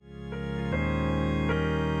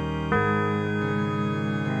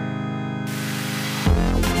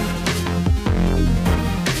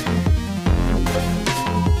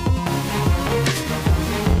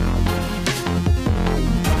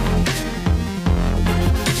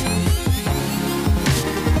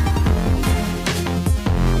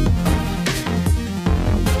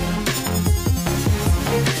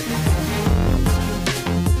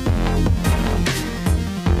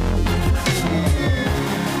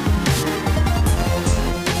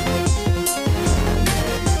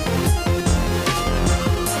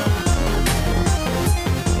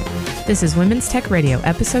This is Women's Tech Radio,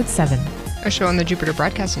 Episode 7. A show on the Jupiter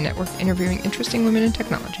Broadcasting Network interviewing interesting women in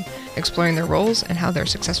technology, exploring their roles and how they're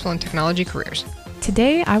successful in technology careers.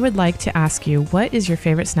 Today, I would like to ask you, what is your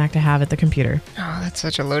favorite snack to have at the computer? Oh, that's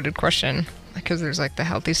such a loaded question. Because there's like the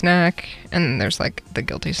healthy snack and there's like the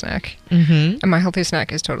guilty snack. Mm-hmm. And my healthy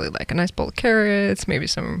snack is totally like a nice bowl of carrots, maybe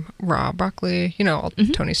some raw broccoli, you know, all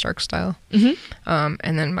Tony Stark style. Mm-hmm.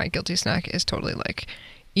 And then my guilty snack is totally like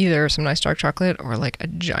either some nice dark chocolate or like a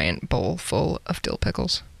giant bowl full of dill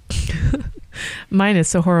pickles. Mine is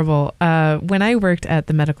so horrible. When I worked at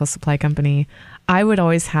the medical supply company, I would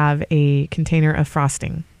always have a container of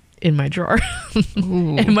frosting in my drawer.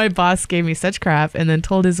 And my boss gave me such crap and then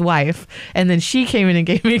told his wife, and then she came in and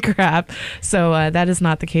gave me crap. So that is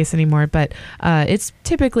not the case anymore, but it's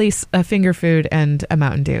typically a finger food and a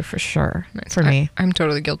Mountain Dew for sure. Nice. For me. I'm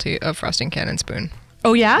totally guilty of frosting can and spoon.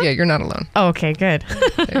 Oh, yeah? Yeah, you're not alone. Oh, okay, good.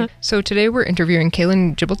 Okay. So today we're interviewing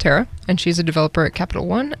Kaylyn Gibilterra, and she's a developer at Capital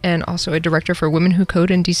One and also a director for Women Who Code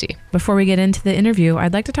in DC. Before we get into the interview,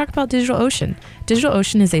 I'd like to talk about DigitalOcean.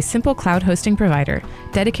 DigitalOcean is a simple cloud hosting provider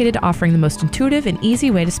dedicated to offering the most intuitive and easy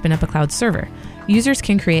way to spin up a cloud server. Users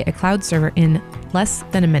can create a cloud server in less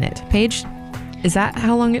than a minute. Paige, is that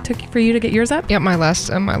how long it took for you to get yours up? Yeah, my last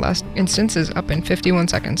instance is up in 51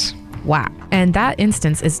 seconds. Wow. And that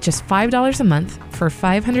instance is just $5 a month for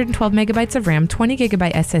 512 megabytes of RAM, 20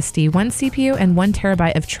 gigabyte SSD, 1 CPU, and 1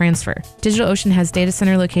 terabyte of transfer. DigitalOcean has data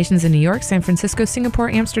center locations in New York, San Francisco, Singapore,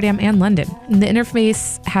 Amsterdam, and London. The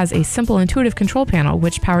interface has a simple, intuitive control panel,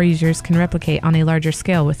 which power users can replicate on a larger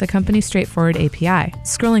scale with the company's straightforward API.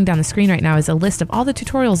 Scrolling down the screen right now is a list of all the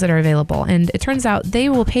tutorials that are available, and it turns out they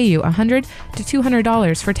will pay you $100 to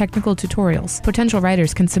 $200 for technical tutorials. Potential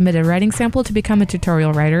writers can submit a writing sample to become a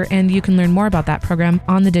tutorial writer, and you can learn more about that program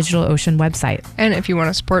on the DigitalOcean website. And if you want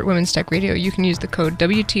to support Women's Tech Radio, you can use the code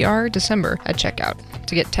WTR December at checkout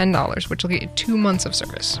to get $10, which will get you 2 months of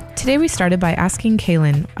service. Today we started by asking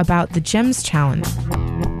Kaylyn about the GEMS challenge.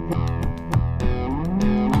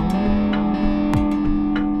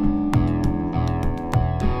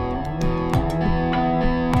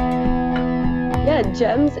 Yeah,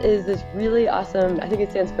 GEMS is this really awesome, I think it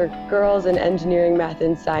stands for Girls in Engineering, Math,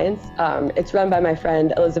 and Science. It's run by my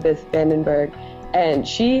friend Elizabeth Vandenberg, and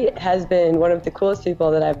she has been one of the coolest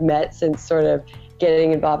people that I've met since sort of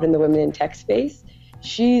getting involved in the women in tech space.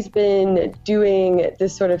 She's been doing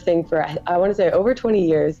this sort of thing for, I want to say, over 20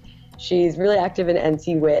 years. She's really active in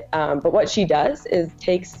NC WIT, but what she does is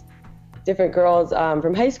takes different girls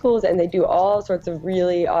from high schools, and they do all sorts of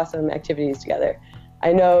really awesome activities together.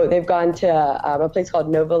 I know they've gone to a place called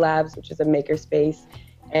Nova Labs, which is a maker space,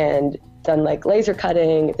 and done like laser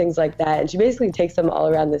cutting, things like that. And she basically takes them all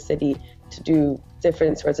around the city to do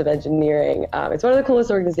different sorts of engineering. It's one of the coolest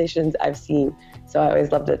organizations I've seen, so I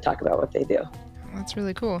always love to talk about what they do. That's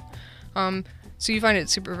really cool. So you find it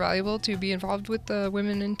super valuable to be involved with the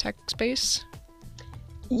women in tech space?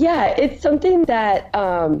 Yeah, it's something that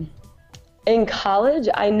in college,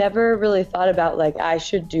 I never really thought about like I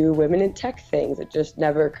should do women in tech things. It just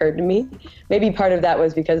never occurred to me. Maybe part of that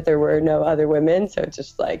was because there were no other women, so it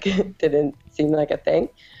just like didn't seem like a thing.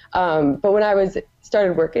 But when I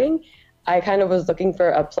started working, I kind of was looking for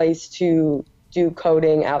a place to do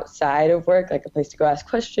coding outside of work, like a place to go ask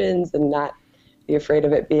questions and not be afraid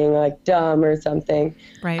of it being like dumb or something.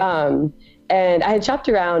 Right. And I had shopped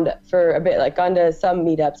around for a bit, like gone to some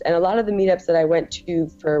meetups, and a lot of the meetups that I went to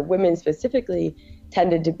for women specifically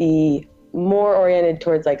tended to be more oriented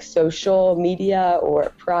towards like social media or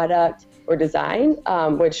product or design,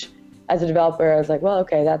 which as a developer, I was like, well,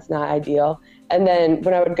 okay, that's not ideal. And then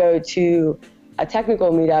when I would go to a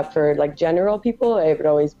technical meetup for like general people, it would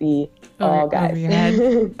always be all guys. Over your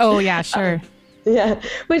head. Oh yeah, sure. Yeah,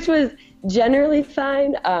 which was generally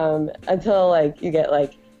fine until like you get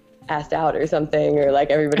like asked out or something, or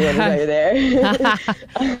like everybody wonders why you're there.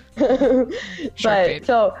 But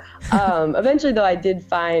so eventually though, I did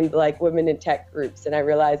find like women in tech groups, and I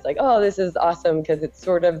realized like, oh, this is awesome because it's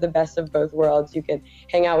sort of the best of both worlds. You can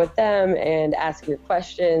hang out with them and ask your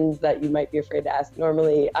questions that you might be afraid to ask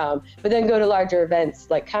normally, but then go to larger events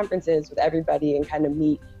like conferences with everybody and kind of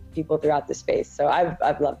meet people throughout the space. So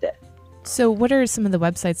I've loved it. So what are some of the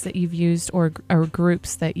websites that you've used or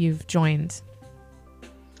groups that you've joined?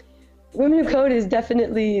 Women Who Code is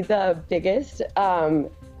definitely the biggest.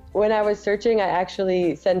 When I was searching, I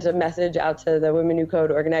actually sent a message out to the Women Who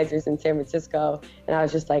Code organizers in San Francisco, and I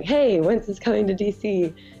was just like, hey, when's this coming to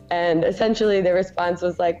DC? And essentially the response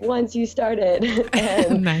was like, once you started.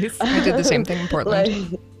 And, nice. I did the same thing in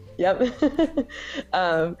Portland. Yep.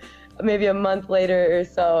 Maybe a month later or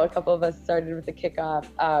so, a couple of us started with the kickoff.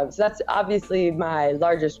 So that's obviously my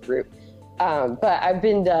largest group. But I've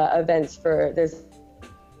been to events there's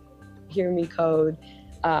Hear Me Code,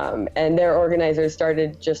 and their organizers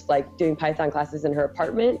started just like doing Python classes in her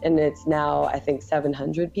apartment, and it's now I think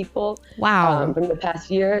 700 people. Wow. From the past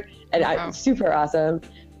year, and super awesome.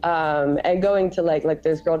 And going to like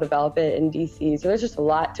there's Girl Develop It in DC, so there's just a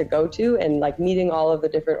lot to go to, and like meeting all of the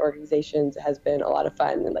different organizations has been a lot of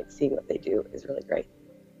fun, and like seeing what they do is really great.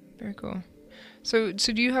 Very cool. So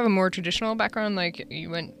do you have a more traditional background? Like it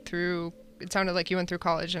sounded like you went through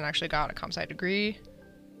college and actually got a comp sci degree.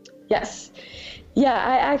 Yes. Yeah,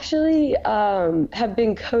 I actually have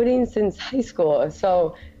been coding since high school.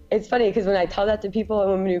 So it's funny because when I tell that to people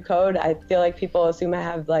and women who code, I feel like people assume I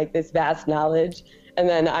have like this vast knowledge. And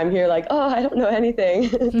then I'm here like, oh, I don't know anything.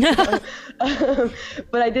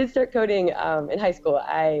 But I did start coding in high school.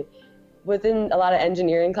 I was in a lot of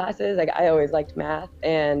engineering classes. Like I always liked math.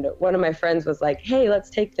 And one of my friends was like, hey, let's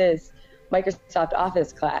take this Microsoft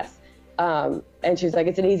Office class. And she was like,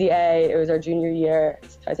 it's an easy A. It was our junior year.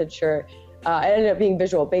 So I said, sure. I ended up being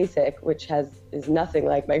Visual Basic, which is nothing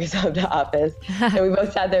like Microsoft Office. And we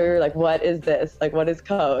both sat there. We were like, what is this? Like, what is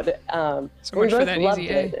code? So much for that easy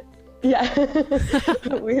A. Yeah.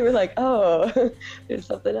 We were like, oh, there's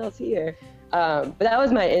something else here. But that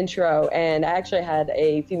was my intro. And I actually had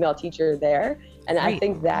a female teacher there. And I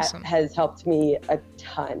think that has helped me a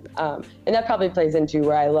ton. And that probably plays into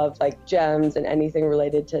where I love like GEMS and anything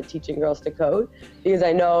related to teaching girls to code, because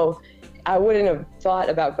I know I wouldn't have thought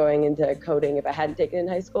about going into coding if I hadn't taken it in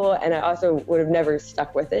high school. And I also would have never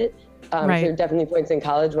stuck with it. So there are definitely points in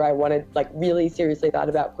college where I wanted, like, really seriously thought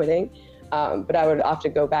about quitting. But I would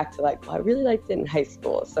often go back to like, well, I really liked it in high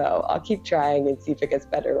school. So I'll keep trying and see if it gets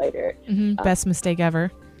better later. Best mistake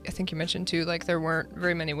ever. I think you mentioned too, like there weren't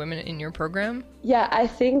very many women in your program. Yeah, I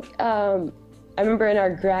think I remember in our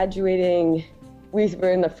graduating, we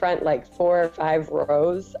were in the front like 4 or 5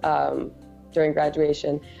 rows during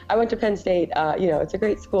graduation. I went to Penn State. It's a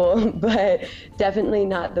great school, but definitely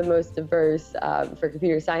not the most diverse for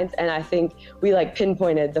computer science. And I think we like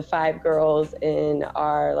pinpointed the 5 girls in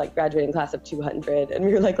our like graduating class of 200, and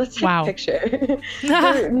we were like, let's take a picture.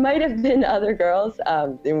 There might have been other girls.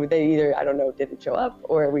 They either, I don't know, didn't show up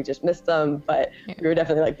or we just missed them, but we were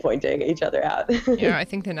definitely like pointing each other out. Yeah, I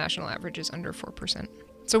think the national average is under 4%.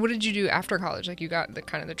 So what did you do after college? Like you got the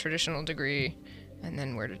kind of the traditional degree, and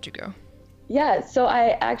then where did you go? Yeah, so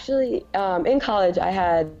I actually, in college, I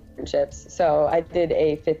had internships. So I did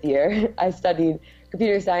a 5th year. I studied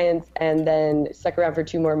computer science and then stuck around for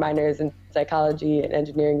 2 more minors in psychology and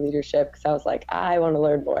engineering leadership because I was like, I want to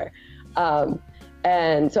learn more.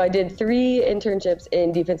 And so I did 3 internships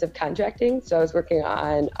in defensive contracting. So I was working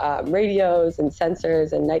on radios and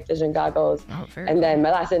sensors and night vision goggles. And then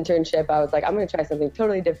my last internship, I was like, I'm going to try something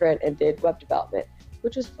totally different, and did web development,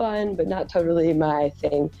 which was fun, but not totally my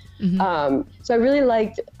thing. So I really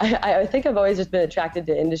liked, I think I've always just been attracted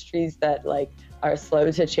to industries that like are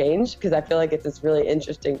slow to change, because I feel like it's this really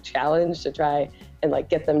interesting challenge to try and like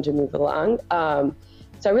get them to move along.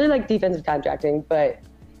 So I really like defensive contracting, but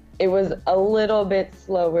it was a little bit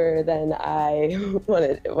slower than I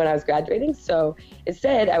wanted when I was graduating. So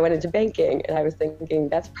instead I went into banking, and I was thinking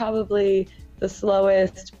that's probably the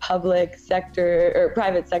slowest public sector or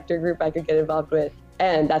private sector group I could get involved with.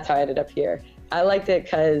 And that's how I ended up here. I liked it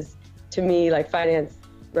because, to me, like, finance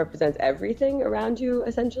represents everything around you,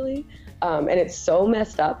 essentially. And it's so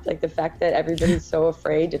messed up, like the fact that everybody's so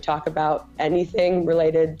afraid to talk about anything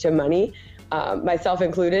related to money, myself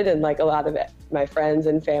included, and like a lot of my friends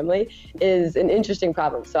and family, is an interesting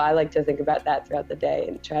problem. So I like to think about that throughout the day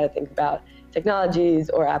and try to think about technologies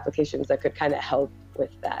or applications that could kind of help with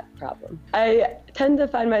that problem. I tend to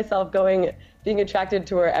find myself being attracted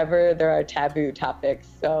to wherever there are taboo topics.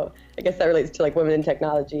 So I guess that relates to like women in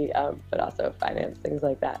technology, but also finance, things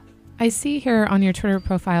like that. I see here on your Twitter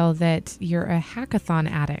profile that you're a hackathon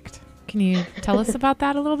addict. Can you tell us about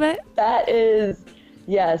that a little bit? That is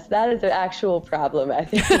an actual problem, I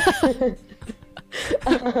think.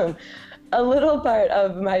 A little part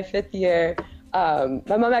of my 5th year,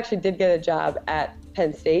 my mom actually did get a job at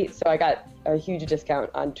Penn State, so I got a huge discount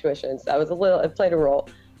on tuition. So it played a role.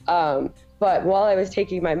 But while I was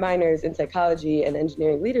taking my minors in psychology and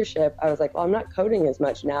engineering leadership, I was like, well, I'm not coding as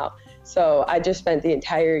much now. So I just spent the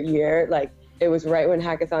entire year, like it was right when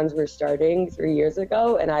hackathons were starting 3 years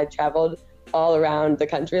ago, and I traveled all around the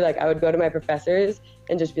country. Like I would go to my professors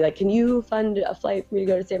and just be like, can you fund a flight for me to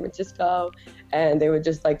go to San Francisco? And they would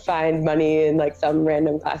just like find money in like some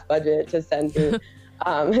random class budget to send me.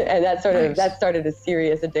 And that started a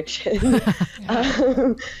serious addiction.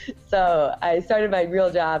 So I started my real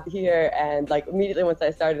job here, and like immediately once I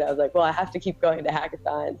started, I was like, well, I have to keep going to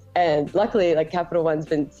hackathons. And luckily, like Capital One's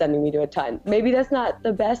been sending me to a ton. Maybe that's not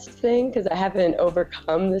the best thing because I haven't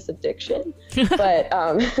overcome this addiction, but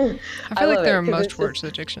I feel like there are most worse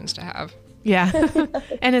addictions to have. Yeah.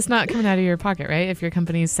 And it's not coming out of your pocket, right? If your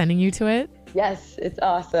company is sending you to it. Yes, it's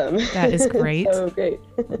awesome. That is great. So great.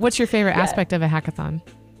 What's your favorite aspect of a hackathon?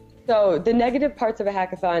 So the negative parts of a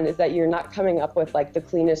hackathon is that you're not coming up with like the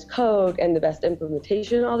cleanest code and the best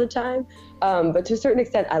implementation all the time. But to a certain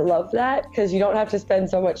extent, I love that because you don't have to spend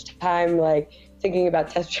so much time like thinking about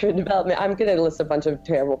test-driven development. I'm going to list a bunch of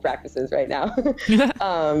terrible practices right now.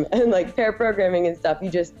 And like pair programming and stuff, you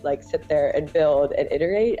just like sit there and build and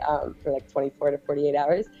iterate for like 24 to 48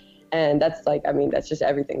 hours. And that's like, I mean, that's just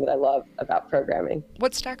everything that I love about programming.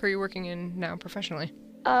 What stack are you working in now professionally?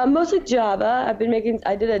 Mostly Java.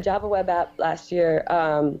 I did a Java web app last year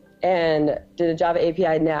and did a Java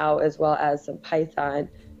API now, as well as some Python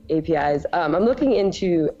APIs. I'm looking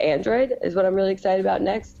into Android is what I'm really excited about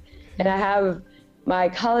next. And my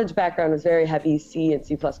college background was very heavy C and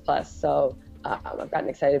C++. So I've gotten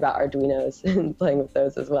excited about Arduinos and playing with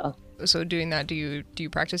those as well. So doing that, do you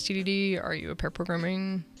practice TDD? Are you a pair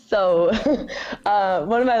programming? So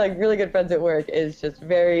one of my like really good friends at work is just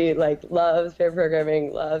very like loves pair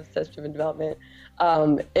programming, loves test-driven development.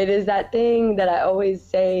 It is that thing that I always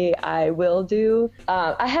say I will do.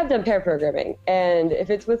 I have done pair programming, and if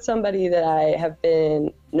it's with somebody that I have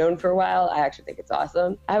been known for a while, I actually think it's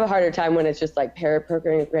awesome. I have a harder time when it's just like pair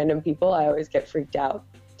programming with random people. I always get freaked out.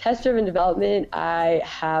 Test-driven development, I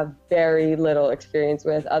have very little experience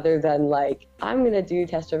with other than like, I'm going to do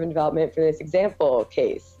test-driven development for this example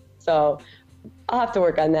case. So I'll have to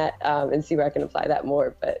work on that and see where I can apply that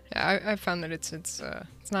more. But yeah, I've found that it's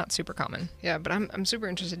not super common. Yeah, but I'm super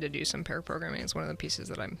interested to do some pair programming. It's one of the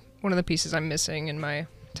pieces I'm missing in my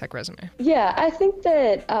tech resume. Yeah, I think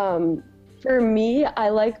that for me, I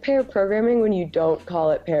like pair programming when you don't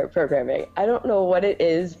call it pair programming. I don't know what it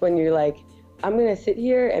is when you're like, I'm going to sit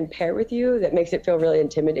here and pair with you that makes it feel really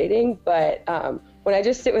intimidating. But when I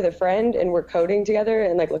just sit with a friend and we're coding together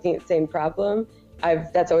and like looking at the same problem,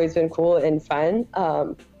 that's always been cool and fun.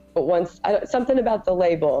 But something about the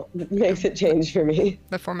label makes it change for me.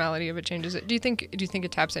 The formality of it changes it. Do you think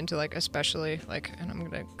it taps into like, especially like, and I'm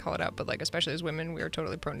going to call it out, but like, especially as women, we are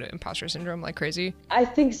totally prone to imposter syndrome like crazy? I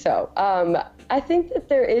think so. I think that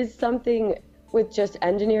there is something with just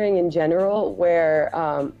engineering in general where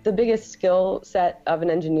the biggest skill set of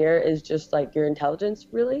an engineer is just like your intelligence,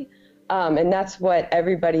 really. And that's what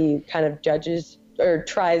everybody kind of judges or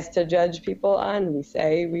tries to judge people on. We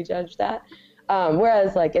say we judge that.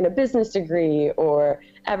 Whereas like in a business degree or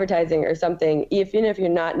advertising or something, even if you're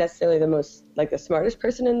not necessarily the smartest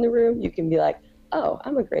person in the room, you can be like, oh,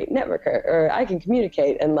 I'm a great networker, or I can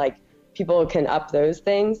communicate, and like people can up those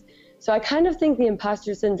things. So I kind of think the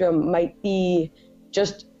imposter syndrome might be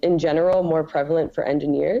just in general more prevalent for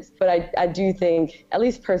engineers. But I do think, at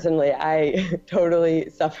least personally, I totally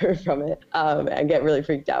suffer from it and get really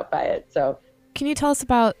freaked out by it. So can you tell us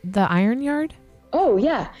about the Iron Yard? Oh,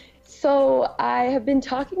 yeah. So I have been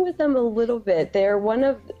talking with them a little bit. They're one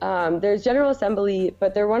of, there's General Assembly,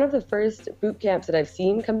 but they're one of the first boot camps that I've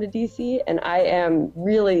seen come to DC, and I am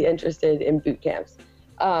really interested in boot camps.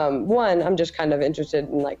 One, I'm just kind of interested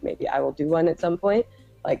in like, maybe I will do one at some point,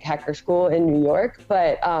 like Hacker School in New York,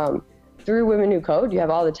 but through Women Who Code, you have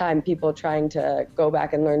all the time people trying to go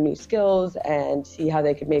back and learn new skills and see how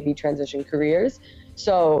they could maybe transition careers.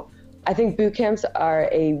 So I think boot camps are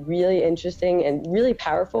a really interesting and really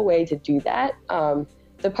powerful way to do that.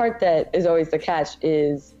 The part that is always the catch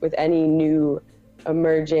is with any new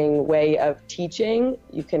emerging way of teaching,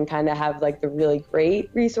 you can kind of have like the really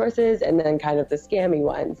great resources and then kind of the scammy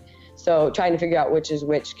ones. So trying to figure out which is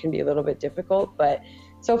which can be a little bit difficult, but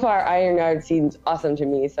so far Iron Yard seems awesome to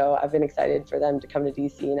me. So I've been excited for them to come to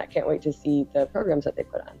DC, and I can't wait to see the programs that they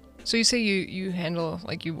put on. So you say you handle,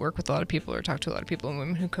 like you work with a lot of people or talk to a lot of people in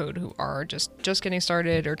Women Who Code who are just getting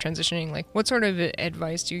started or transitioning. Like what sort of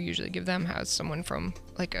advice do you usually give them as someone from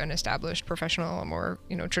like an established professional, more,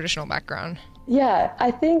 traditional background? Yeah,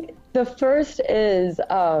 I think the first is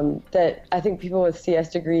that I think people with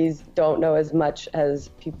CS degrees don't know as much as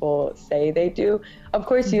people say they do. Of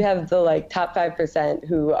course, you have the like top 5%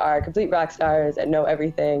 who are complete rock stars and know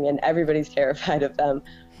everything and everybody's terrified of them.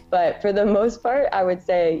 But for the most part, I would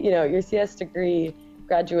say, your CS degree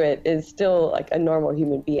graduate is still like a normal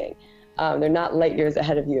human being. They're not light years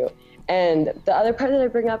ahead of you. And the other part that I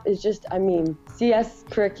bring up is just, CS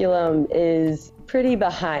curriculum is pretty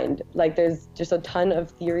behind. Like there's just a ton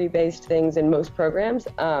of theory-based things in most programs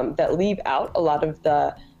that leave out a lot of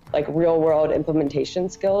the like real world implementation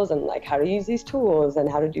skills and like how to use these tools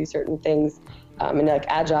and how to do certain things in like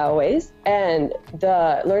agile ways. And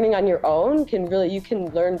the learning on your own you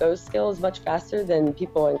can learn those skills much faster than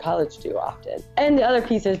people in college do often. And the other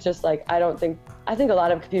piece is just like, I think a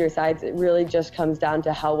lot of computer science, it really just comes down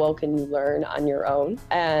to how well can you learn on your own.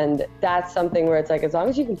 And that's something where it's like, as long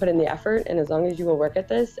as you can put in the effort and as long as you will work at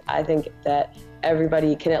this, I think that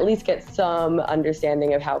everybody can at least get some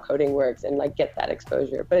understanding of how coding works and like get that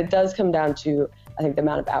exposure. But it does come down to, I think, the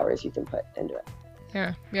amount of hours you can put into it.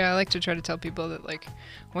 Yeah. I like to try to tell people that like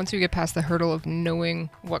once you get past the hurdle of knowing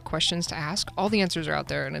what questions to ask, all the answers are out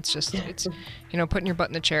there, and it's putting your butt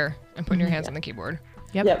in the chair and putting your hands on the keyboard.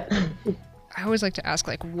 Yep. I always like to ask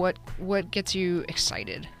like what gets you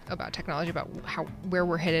excited about technology, about where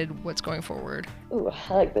we're headed, what's going forward. Ooh,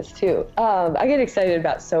 I like this too. I get excited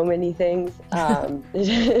about so many things. Like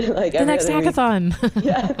the next hackathon.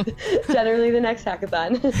 Yeah, generally the next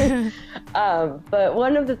hackathon. But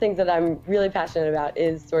one of the things that I'm really passionate about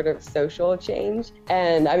is sort of social change.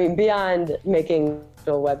 And I mean, beyond making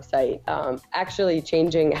a website, actually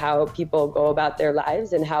changing how people go about their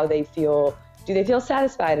lives and how they feel. Do they feel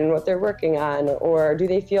satisfied in what they're working on, or do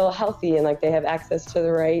they feel healthy and like they have access to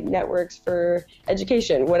the right networks for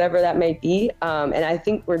education, whatever that might be. And I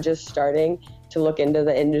think we're just starting to look into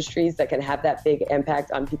the industries that can have that big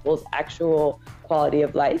impact on people's actual quality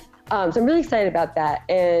of life. So I'm really excited about that.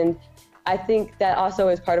 And I think that also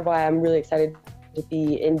is part of why I'm really excited to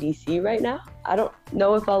be in DC right now. I don't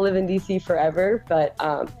know if I'll live in DC forever, but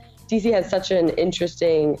DC has such an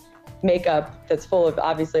interesting makeup that's full of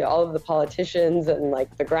obviously all of the politicians and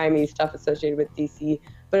like the grimy stuff associated with DC,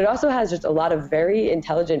 but it also has just a lot of very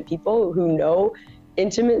intelligent people who know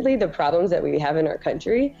intimately the problems that we have in our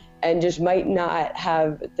country and just might not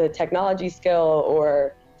have the technology skill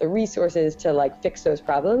or the resources to like fix those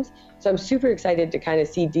problems. So I'm super excited to kind of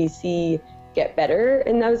see DC get better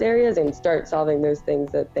in those areas and start solving those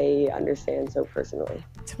things that they understand so personally.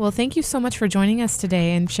 Well, thank you so much for joining us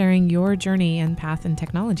today and sharing your journey and path in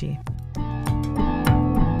technology.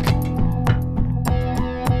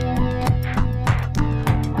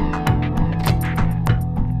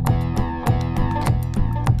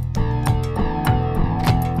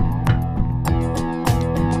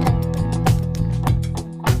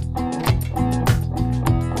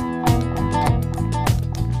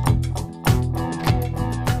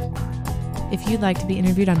 If you'd like to be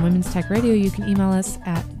interviewed on Women's Tech Radio, you can email us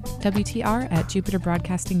at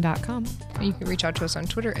WTR@jupiterbroadcasting.com. You can reach out to us on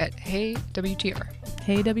Twitter at HeyWTR.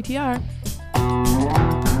 Hey WTR.